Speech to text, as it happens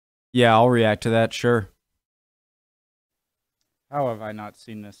Yeah, I'll react to that, sure. How have I not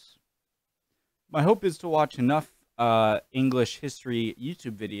seen this? My hope is to watch enough English history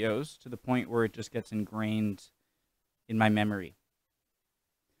YouTube videos to the point where it just gets ingrained in my memory.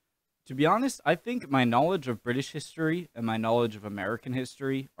 To be honest, I think my knowledge of British history and my knowledge of American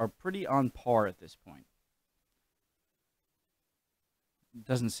history are pretty on par at this point. It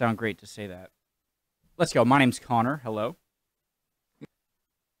doesn't sound great to say that. Let's go. My name's Connor. Hello.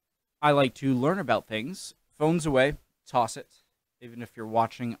 I like to learn about things. Phone's away. Toss it. Even if you're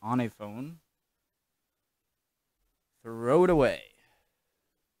watching on a phone, throw it away.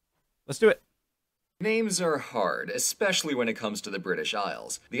 Let's do it. Names are hard, especially when it comes to the British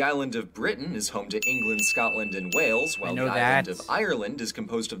Isles. The island of Britain is home to England, Scotland, and Wales, while the island of Ireland is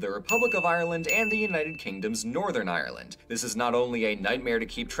composed of the Republic of Ireland and the United Kingdom's Northern Ireland. This is not only a nightmare to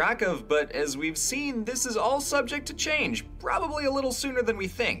keep track of, but as we've seen, this is all subject to change, probably a little sooner than we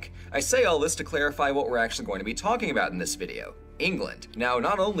think. I say all this to clarify what we're actually going to be talking about in this video. England. Now,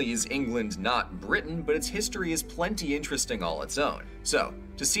 not only is England not Britain, but its history is plenty interesting all its own. So,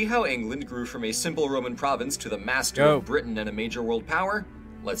 to see how England grew from a simple Roman province to the master of Britain and a major world power,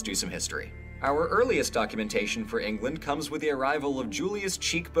 let's do some history. Our earliest documentation for England comes with the arrival of Julius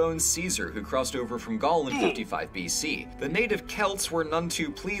Cheekbone Caesar, who crossed over from Gaul in 55 BC. The native Celts were none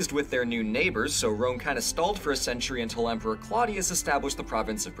too pleased with their new neighbors, so Rome kinda stalled for a century until Emperor Claudius established the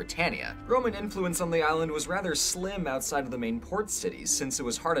province of Britannia. Roman influence on the island was rather slim outside of the main port cities. Since it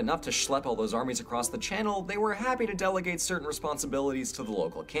was hard enough to schlep all those armies across the channel, they were happy to delegate certain responsibilities to the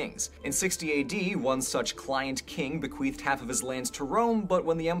local kings. In 60 AD, one such client king bequeathed half of his lands to Rome, but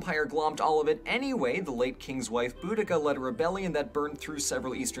when the empire glomped all of it anyway, the late king's wife Boudica led a rebellion that burned through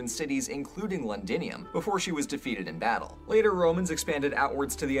several eastern cities, including Londinium, before she was defeated in battle. Later, Romans expanded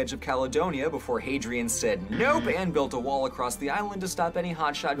outwards to the edge of Caledonia before Hadrian said nope and built a wall across the island to stop any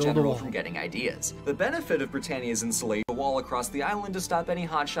hotshot general from getting ideas. The benefit of Britannia's insulation, a wall across the island to stop any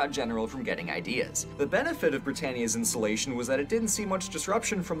hotshot general from getting ideas. The benefit of Britannia's insulation was that it didn't see much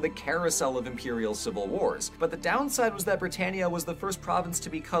disruption from the carousel of imperial civil wars, but the downside was that Britannia was the first province to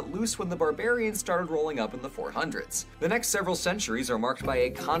be cut loose when the barbarians started rolling up in the 400s. The next several centuries are marked by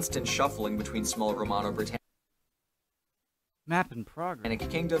a constant shuffling between small Romano-Britannic Map in progress.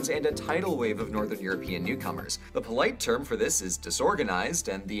 kingdoms and a tidal wave of Northern European newcomers. The polite term for this is disorganized,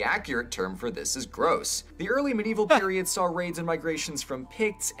 and the accurate term for this is gross. The early medieval period saw raids and migrations from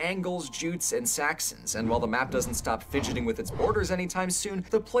Picts, Angles, Jutes, and Saxons, and while the map doesn't stop fidgeting with its borders anytime soon,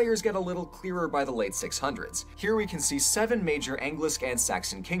 the players get a little clearer by the late 600s. Here we can see 7 major Anglisk and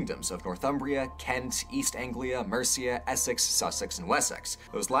Saxon kingdoms of Northumbria, Kent, East Anglia, Mercia, Essex, Sussex, and Wessex.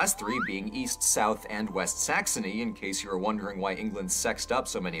 Those last 3 being East, South, and West Saxony, in case you were wondering why England sexed up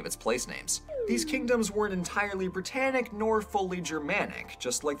so many of its place names. These kingdoms weren't entirely Britannic nor fully Germanic.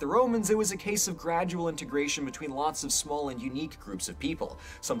 Just like the Romans, it was a case of gradual integration between lots of small and unique groups of people,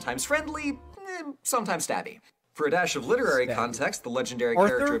 sometimes friendly, sometimes stabby. For a dash of literary context, the legendary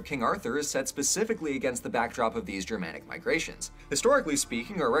character of King Arthur is set specifically against the backdrop of these Germanic migrations. Historically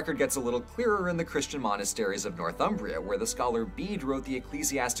speaking, our record gets a little clearer in the Christian monasteries of Northumbria, where the scholar Bede wrote the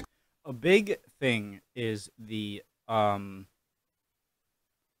ecclesiastical. A big thing is the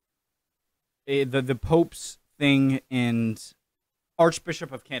Pope's thing and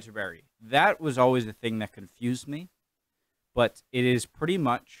Archbishop of Canterbury. That was always the thing that confused me, but it is pretty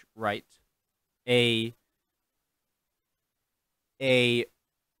much right. A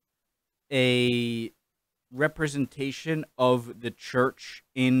representation of the church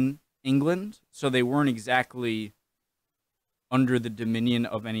in England, so they weren't exactly under the dominion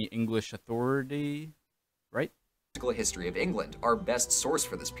of any English authority, right? History of England, our best source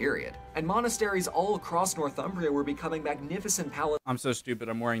for this period. And monasteries all across Northumbria were becoming magnificent palaces. I'm so stupid,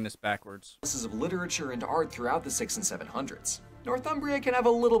 I'm wearing this backwards. Of literature and art throughout the 600s and 700s. Northumbria can have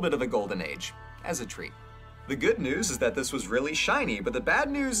a little bit of a golden age, as a treat. The good news is that this was really shiny, but the bad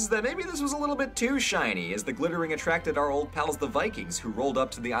news is that maybe this was a little bit too shiny, as the glittering attracted our old pals the Vikings, who rolled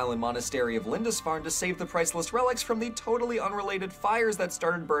up to the island monastery of Lindisfarne to save the priceless relics from the totally unrelated fires that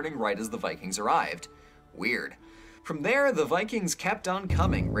started burning right as the Vikings arrived. Weird. From there, the Vikings kept on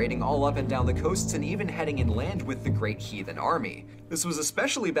coming, raiding all up and down the coasts and even heading inland with the Great Heathen Army. This was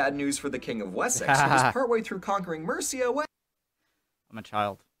especially bad news for the King of Wessex, who was partway through conquering Mercia when— I'm a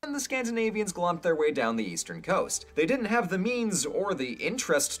child. and the Scandinavians glomped their way down the eastern coast. They didn't have the means or the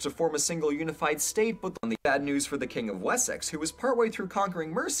interest to form a single unified state, but on the bad news for the King of Wessex, who was partway through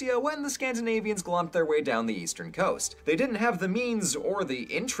conquering Mercia when the Scandinavians glomped their way down the eastern coast. They didn't have the means or the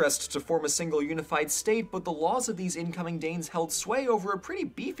interest to form a single unified state, but the laws of these incoming Danes held sway over a pretty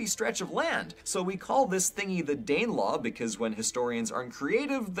beefy stretch of land. So we call this thingy the Danelaw because when historians aren't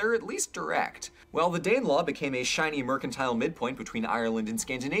creative, they're at least direct. Well, the Danelaw became a shiny mercantile midpoint between Ireland and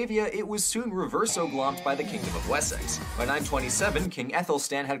Scandinavia. It was soon reverso-glomped by the Kingdom of Wessex. By 927, King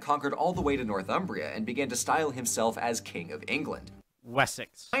Ethelstan had conquered all the way to Northumbria and began to style himself as King of England.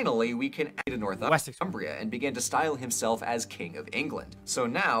 Wessex. Finally, we can add to Northumbria and began to style himself as King of England. So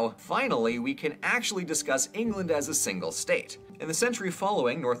now, finally, we can actually discuss England as a single state. In the century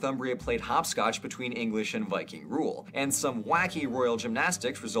following, Northumbria played hopscotch between English and Viking rule, and some wacky royal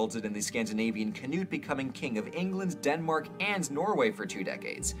gymnastics resulted in the Scandinavian Canute becoming King of England, Denmark, and Norway for 2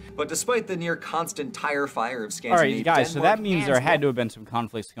 decades. But despite the near constant tire fire of Scandinavia, Alright, guys, so that means there had to have been some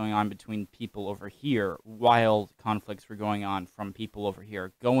conflicts going on between people over here, while conflicts were going on from people over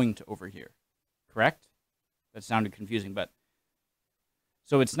here going to over here. Correct? That sounded confusing, but...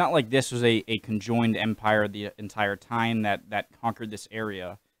 So it's not like this was a conjoined empire the entire time that conquered this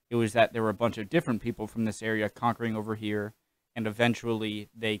area. It was that there were a bunch of different people from this area conquering over here, and eventually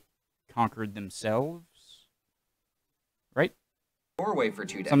they conquered themselves? Right? Norway for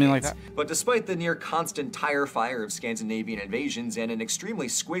 2 decades. Something like that. But despite the near constant tire fire of Scandinavian invasions and an extremely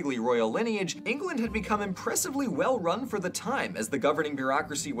squiggly royal lineage, England had become impressively well run for the time, as the governing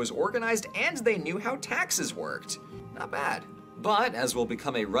bureaucracy was organized and they knew how taxes worked. Not bad. But, as will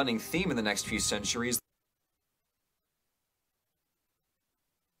become a running theme in the next few centuries,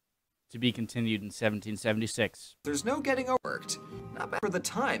 to be continued in 1776. There's no getting overworked. Not bad for the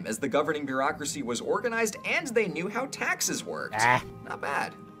time, as the governing bureaucracy was organized and they knew how taxes worked. Not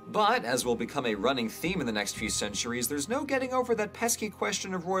bad. But, as will become a running theme in the next few centuries, there's no getting over that pesky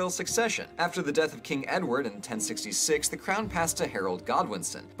question of royal succession. After the death of King Edward in 1066, the crown passed to Harold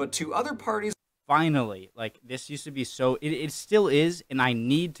Godwinson, but 2 other parties... Finally, like, this used to be so... It still is, and I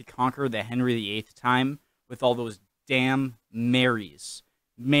need to conquer the Henry VIII time with all those damn Marys.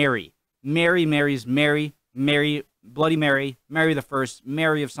 Mary, Marys, Mary, Bloody Mary, Mary the First,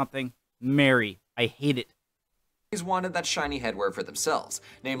 Mary of something, Mary. I hate it. Wanted that shiny headwear for themselves,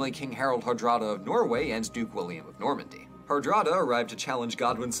 namely King Harald Hardrada of Norway and Duke William of Normandy. Hardrada arrived to challenge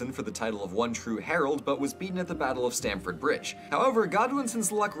Godwinson for the title of One True Herald, but was beaten at the Battle of Stamford Bridge. However,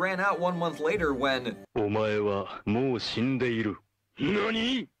 Godwinson's luck ran out 1 month later when...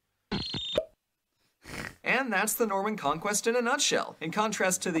 And that's the Norman conquest in a nutshell. In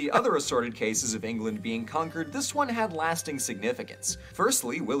contrast to the other assorted cases of England being conquered, this one had lasting significance.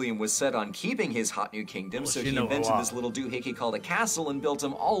 Firstly, William was set on keeping his hot new kingdom, so he invented this little doohickey called a castle and built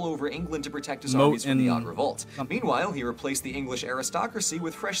them all over England to protect his armies from the odd revolt. Meanwhile, he replaced the English aristocracy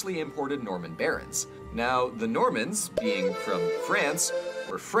with freshly imported Norman barons. Now, the Normans, being from France,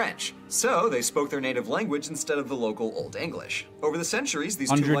 were French, so they spoke their native language instead of the local Old English. Over the centuries, these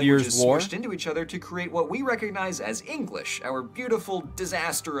 2 languages switched into each other to create what we recognize as English, our beautiful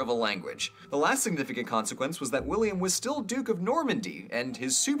disaster of a language. The last significant consequence was that William was still Duke of Normandy, and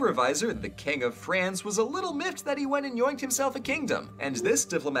his supervisor, the King of France, was a little miffed that he went and yoinked himself a kingdom. And this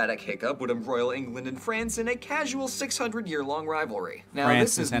diplomatic hiccup would embroil England and France in a casual 600-year-long rivalry. Now,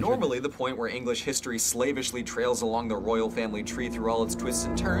 this is normally the point where English history slavishly trails along the royal family tree through all its twists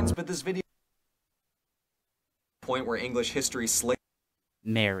and turns, but this video point where English history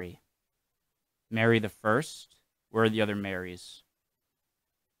Mary the First? Where are the other Marys?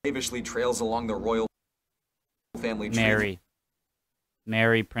 Slavishly trails along the royal family tree.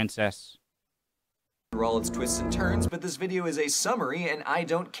 Mary Princess. Through all its twists and turns, but this video is a summary and I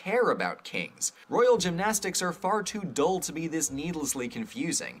don't care about kings. Royal gymnastics are far too dull to be this needlessly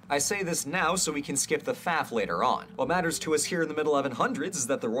confusing. I say this now so we can skip the faff later on. What matters to us here in the mid 1100s is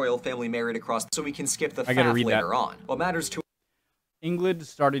that the royal family married across, so we can skip the faff later on. What matters to England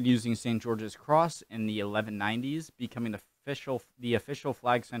started using St. George's Cross in the 1190s, becoming the official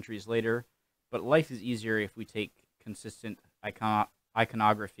flag centuries later, but life is easier if we take consistent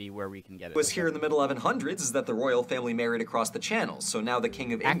iconography where we can get it. Was here in the mid 1100s is that the royal family married across the channel, so now the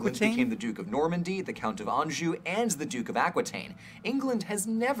King of England became the Duke of Normandy, the Count of Anjou, and the Duke of Aquitaine. England has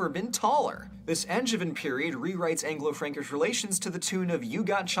never been taller. This Angevin period rewrites Anglo-Frankish relations to the tune of "You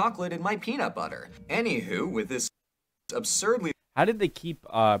got chocolate in my peanut butter." Anywho, with this absurdly... How did they keep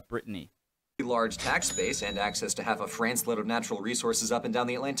Brittany? large tax base and access to half of France load of natural resources up and down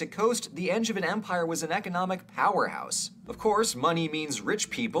the Atlantic coast, the Angevin Empire was an economic powerhouse. Of course, money means rich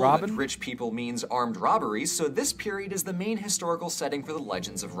people, and rich people means armed robberies, so this period is the main historical setting for the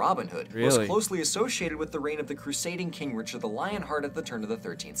legends of Robin Hood, most closely associated with the reign of the crusading King Richard the Lionheart at the turn of the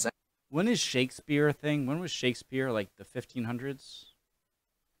 13th century. When is Shakespeare a thing? When was Shakespeare, like the 1500s?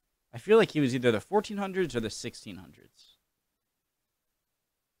 I feel like he was either the 1400s or the 1600s.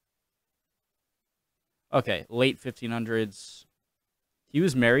 Okay, late 1500s. He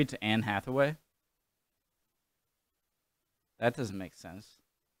was married to Anne Hathaway. That doesn't make sense.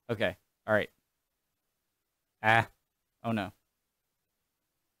 Okay, all right. Oh no.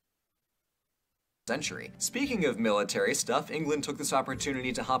 Century. Speaking of military stuff, England took this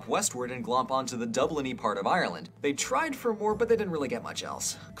opportunity to hop westward and glomp onto the Dublin-y part of Ireland. They tried for more, but they didn't really get much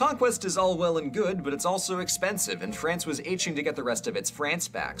else. Conquest is all well and good, but it's also expensive, and France was itching to get the rest of its France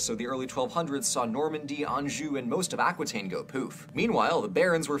back, so the early 1200s saw Normandy, Anjou, and most of Aquitaine go poof. Meanwhile, the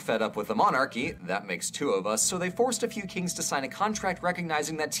barons were fed up with the monarchy, that makes two of us, so they forced a few kings to sign a contract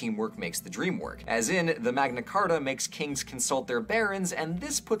recognizing that teamwork makes the dream work. As in, the Magna Carta makes kings consult their barons, and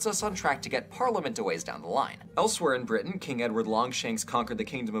this puts us on track to get Parliament a ways down the line. Elsewhere in Britain, King Edward Longshanks conquered the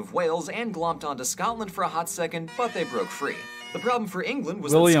Kingdom of Wales and glomped onto Scotland for a hot second, but they broke free. The problem for England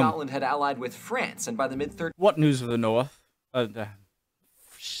was that Scotland had allied with France, and by the mid-13th... What news of the North?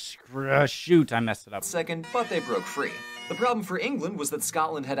 Shoot, I messed it up. But they broke free. The problem for England was that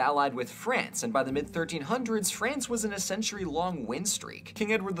Scotland had allied with France, and by the mid-1300s, France was in a century-long win streak.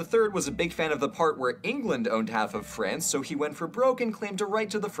 King Edward III was a big fan of the part where England owned half of France, so he went for broke and claimed a right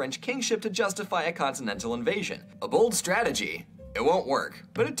to the French kingship to justify a continental invasion. A bold strategy. It won't work,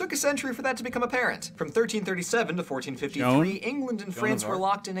 but it took a century for that to become apparent. From 1337 to 1453, England and France were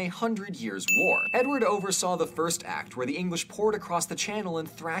locked in a 100 Years' War. Edward oversaw the first act, where the English poured across the Channel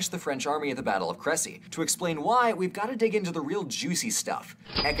and thrashed the French army at the Battle of Crécy. To explain why, we've got to dig into the real juicy stuff.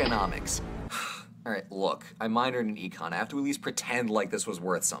 Economics. Alright, look, I minored in econ. I have to at least pretend like this was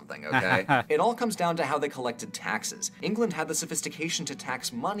worth something, okay? It all comes down to how they collected taxes. England had the sophistication to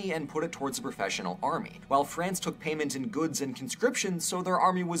tax money and put it towards a professional army, while France took payment in goods and conscription, so their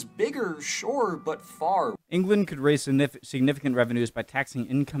army was bigger, sure, but far. England could raise significant revenues by taxing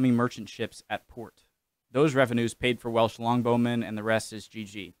incoming merchant ships at port. Those revenues paid for Welsh longbowmen, and the rest is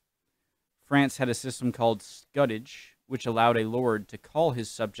GG. France had a system called scutage, which allowed a lord to call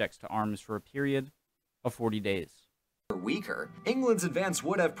his subjects to arms for a period of 40 days. Weaker, England's advance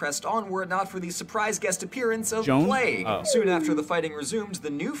would have pressed on were it not for the surprise guest appearance of plague. Soon after the fighting resumed, the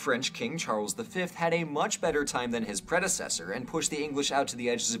new French king, Charles V, had a much better time than his predecessor and pushed the English out to the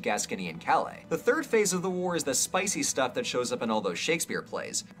edges of Gascony and Calais. The third phase of the war is the spicy stuff that shows up in all those Shakespeare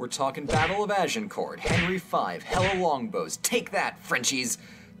plays. We're talking Battle of Agincourt, Henry V, hella longbows, take that, Frenchies!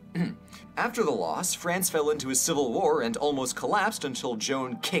 After the loss, France fell into a civil war and almost collapsed until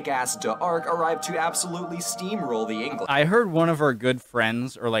Joan Kick-Ass d'Arc arrived to absolutely steamroll the English. I heard one of our good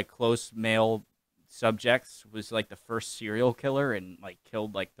friends, or like close male subjects, was like the first serial killer and like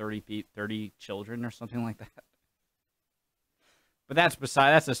killed like 30 children or something like that. But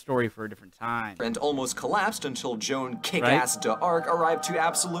that's a story for a different time. And almost collapsed until Joan Kick-Ass d'Arc arrived to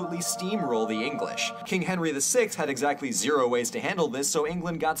absolutely steamroll the English. King Henry VI had exactly 0 ways to handle this, so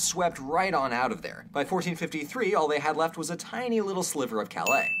England got swept right on out of there. By 1453, all they had left was a tiny little sliver of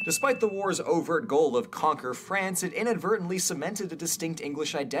Calais. Despite the war's overt goal of conquer France, it inadvertently cemented a distinct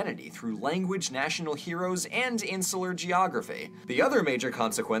English identity through language, national heroes, and insular geography. The other major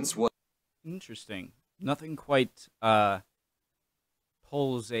consequence was... Interesting. Nothing quite,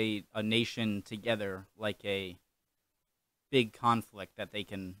 pulls a nation together like a big conflict that they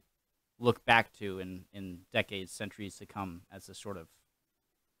can look back to in decades, centuries to come as a sort of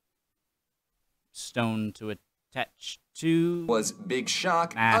stone to attach to. Was big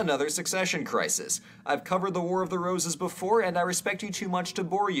shock, another succession crisis. I've covered the War of the Roses before, and I respect you too much to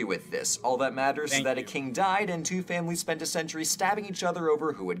bore you with this. All that matters is that a king died and 2 families spent a century stabbing each other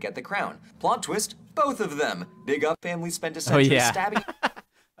over who would get the crown. Plot twist, both of them. Big up families spent a century stabbing...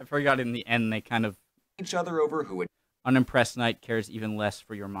 I forgot in the end they kind of... each other over who would... Unimpressed knight cares even less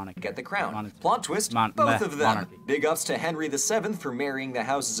for your monarchy. Get the crown. Plot twist, both of them. Monarchy. Big ups to Henry VII for marrying the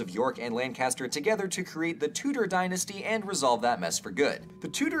houses of York and Lancaster together to create the Tudor dynasty and resolve that mess for good. The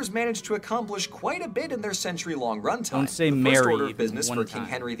Tudors managed to accomplish quite a bit in their century-long runtime. Don't say the marry. First order of business for King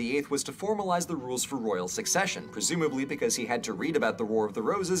Henry VIII was to formalize the rules for royal succession, presumably because he had to read about the War of the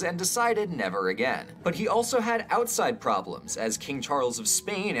Roses and decided never again. But he also had outside problems, as King Charles of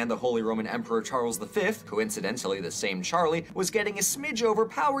Spain and the Holy Roman Emperor Charles V, coincidentally the same named Charlie, was getting a smidge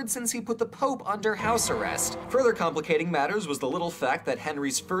overpowered since he put the Pope under house arrest. Further complicating matters was the little fact that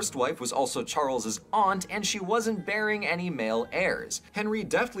Henry's first wife was also Charles's aunt, and she wasn't bearing any male heirs. Henry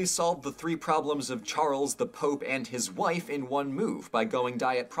deftly solved the three problems of Charles, the Pope, and his wife in one move by going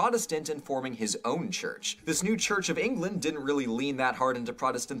diet Protestant and forming his own church. This new Church of England didn't really lean that hard into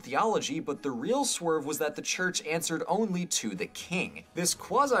Protestant theology, but the real swerve was that the church answered only to the king. This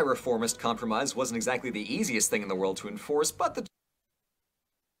quasi-reformist compromise wasn't exactly the easiest thing in the world to enforce, but the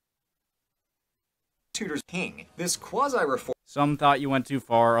Tudors king. This quasi-reform. Some thought you went too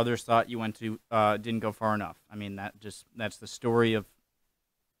far, others thought you didn't go far enough. I mean, that's the story of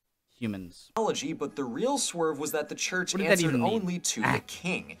humans. But the real swerve was that the church answered only to the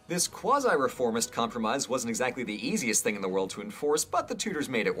king. This quasi-reformist compromise wasn't exactly the easiest thing in the world to enforce, but the Tudors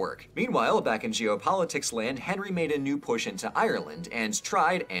made it work. Meanwhile, back in geopolitics land, Henry made a new push into Ireland, and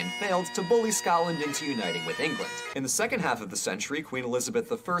tried, and failed, to bully Scotland into uniting with England. In the second half of the century, Queen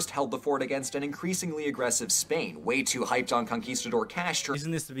Elizabeth I held the fort against an increasingly aggressive Spain, way too hyped on conquistador cash.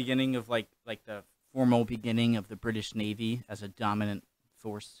 Isn't this the beginning of like the formal beginning of the British Navy as a dominant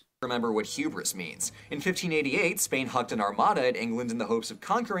force? Remember what hubris means. In 1588, Spain hucked an armada at England in the hopes of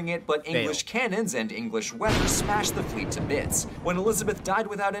conquering it, but English cannons and English weather smashed the fleet to bits. When Elizabeth died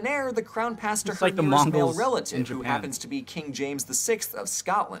without an heir, the crown passed to her nearest male relative, who happens to be King James VI of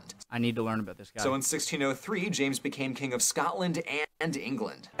Scotland. I need to learn about this guy. So in 1603, James became King of Scotland and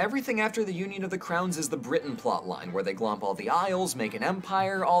England. Everything after the union of the crowns is the Britain plotline, where they glomp all the Isles, make an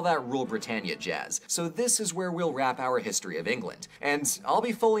empire, all that Rule Britannia jazz. So this is where we'll wrap our history of England. And I'll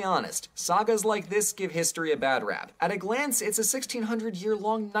be fully honest, sagas like this give history a bad rap. At a glance, it's a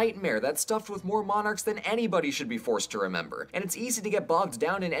 1600-year-long nightmare that's stuffed with more monarchs than anybody should be forced to remember, and it's easy to get bogged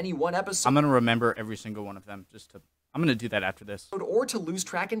down in any one episode. I'm gonna remember every single one of them, I'm gonna do that after this. Or to lose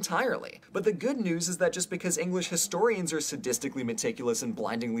track entirely. But the good news is that just because English historians are sadistically meticulous and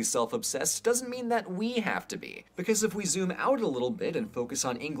blindingly self-obsessed doesn't mean that we have to be. Because if we zoom out a little bit and focus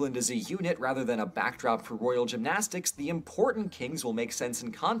on England as a unit rather than a backdrop for royal gymnastics, the important kings will make sense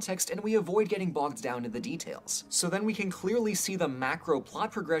in context and we avoid getting bogged down in the details. So then we can clearly see the macro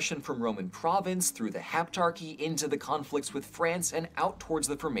plot progression from Roman province through the Heptarchy into the conflicts with France and out towards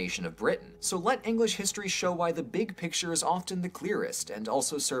the formation of Britain. So let English history show why the big picture is often the clearest, and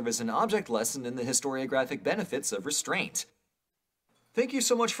also serve as an object lesson in the historiographic benefits of restraint. Thank you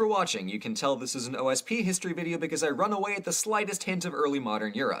so much for watching. You can tell this is an OSP history video because I run away at the slightest hint of early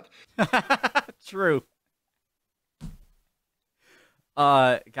modern Europe. True.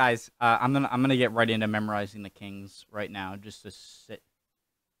 Guys, I'm gonna get right into memorizing the kings right now, just to sit.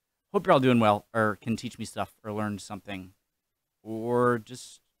 Hope you're all doing well, or can teach me stuff, or learn something, or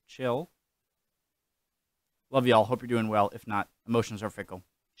just chill. Love y'all. Hope you're doing well. If not, emotions are fickle.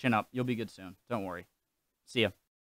 Chin up. You'll be good soon. Don't worry. See ya.